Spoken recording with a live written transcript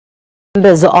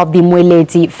Members of the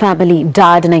Moeletsi family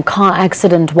died in a car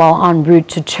accident while en route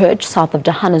to church south of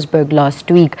Johannesburg last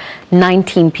week.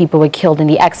 19 people were killed in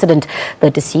the accident.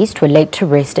 The deceased were laid to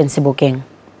rest in Sebokeng.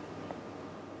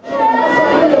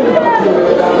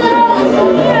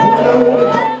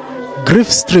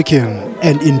 Grief-stricken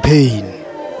and in pain,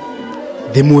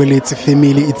 the Moeletsi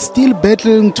family is still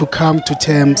battling to come to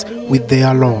terms with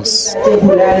their loss.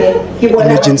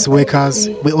 Emergency workers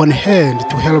were on hand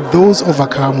to help those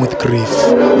overcome with grief.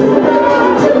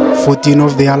 14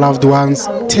 of their loved ones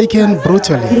taken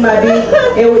brutally.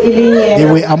 They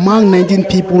were among 19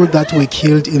 people that were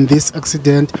killed in this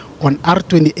accident on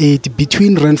R28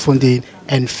 between Randfontein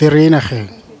and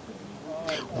Vereeniging.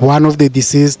 One of the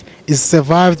deceased is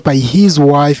survived by his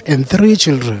wife and 3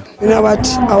 children. You know what?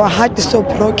 Our heart is so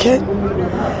broken,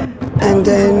 and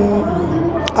then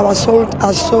our soul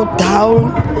are so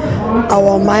down.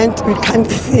 Our mind, we can't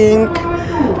think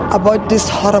about this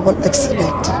horrible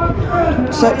accident.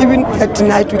 So even at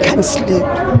night, we can't sleep.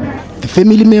 The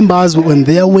family members were on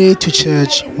their way to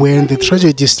church when the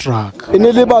tragedy struck.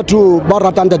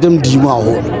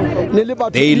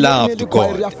 They loved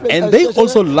God, and they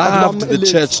also loved the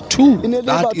church too.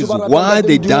 That is why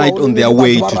they died on their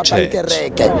way to church.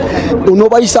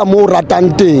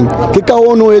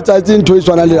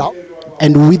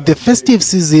 And with the festive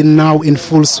season now in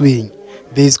full swing,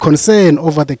 there is concern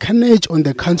over the carnage on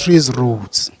the country's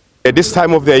roads. At this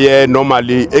time of the year,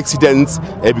 normally accidents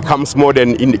becomes more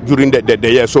than during the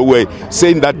year. So we're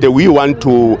saying that we want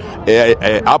to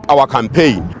up our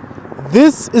campaign.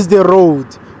 This is the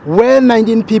road where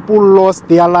 19 people lost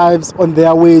their lives on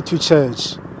their way to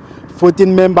church.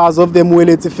 14 members of the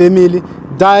Moeletsi family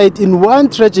died in one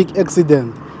tragic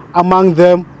accident, among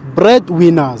them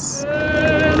breadwinners.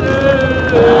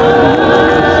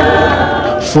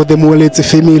 For the Moeletsi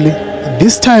family,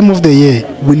 this time of the year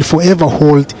will forever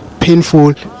hold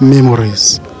painful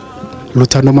memories.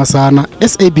 Lutando Masana,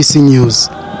 SABC News,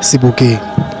 Sebokeng.